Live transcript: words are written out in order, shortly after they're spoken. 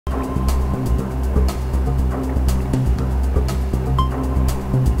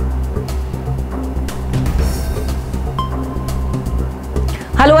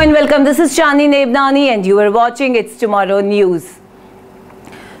and welcome. This is Chandni and you are watching It's Tomorrow News.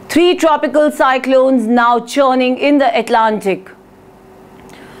 3 tropical cyclones now churning in the Atlantic.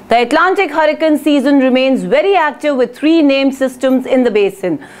 The Atlantic hurricane season remains very active with 3 named systems in the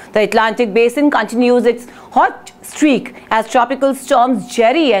basin. The Atlantic basin continues its hot streak as tropical storms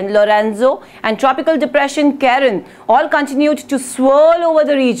Jerry and Lorenzo and tropical depression Karen all continued to swirl over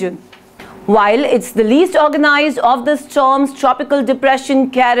the region. While it's the least organized of the storms, tropical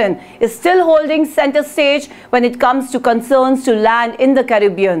depression Karen is still holding center stage when it comes to concerns to land in the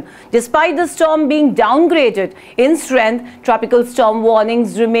Caribbean. Despite the storm being downgraded in strength, tropical storm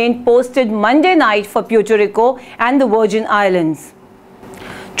warnings remained posted Monday night for Puerto Rico and the Virgin Islands.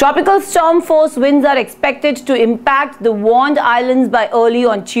 Tropical storm force winds are expected to impact the warned islands by early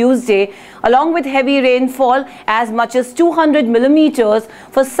on Tuesday, along with heavy rainfall as much as 200 millimeters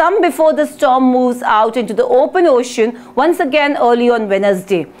for some before the storm moves out into the open ocean once again early on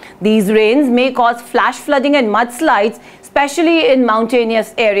Wednesday. These rains may cause flash flooding and mudslides, especially in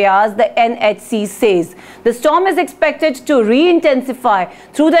mountainous areas, the NHC says. The storm is expected to re-intensify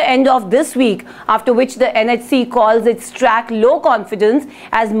through the end of this week, after which the NHC calls its track low confidence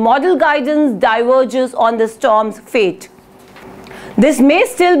as model guidance diverges on the storm's fate. This may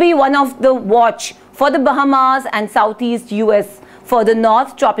still be one of the watch for the Bahamas and southeast US. Further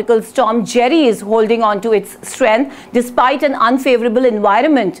north, tropical storm Jerry is holding on to its strength despite an unfavorable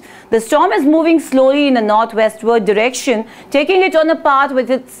environment. The storm is moving slowly in a northwestward direction, taking it on a path with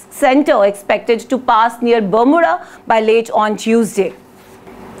its center expected to pass near Bermuda by late on Tuesday.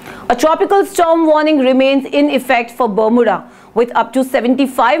 A tropical storm warning remains in effect for Bermuda, with up to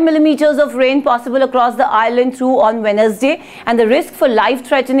 75 millimeters of rain possible across the island through on Wednesday and the risk for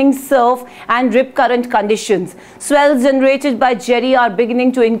life-threatening surf and rip current conditions. Swells generated by Jerry are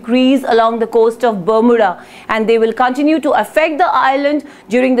beginning to increase along the coast of Bermuda and they will continue to affect the island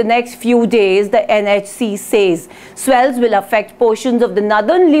during the next few days, the NHC says. Swells will affect portions of the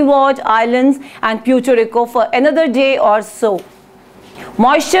northern Leeward Islands and Puerto Rico for another day or so.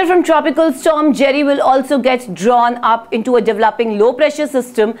 Moisture from tropical storm Jerry will also get drawn up into a developing low-pressure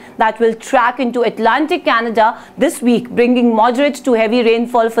system that will track into Atlantic Canada this week, bringing moderate to heavy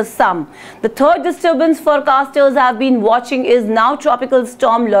rainfall for some. The third disturbance forecasters have been watching is now tropical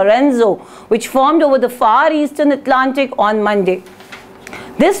storm Lorenzo, which formed over the far eastern Atlantic on Monday.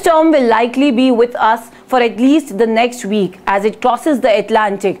 This storm will likely be with us for at least the next week as it crosses the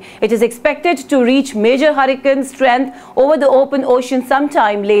Atlantic. It is expected to reach major hurricane strength over the open ocean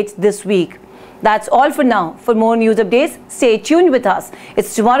sometime late this week. That's all for now. For more news updates, stay tuned with us.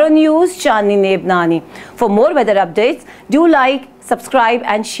 It's Tomorrow News, Chandni. For more weather updates, do like, subscribe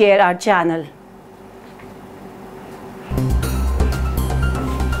and share our channel.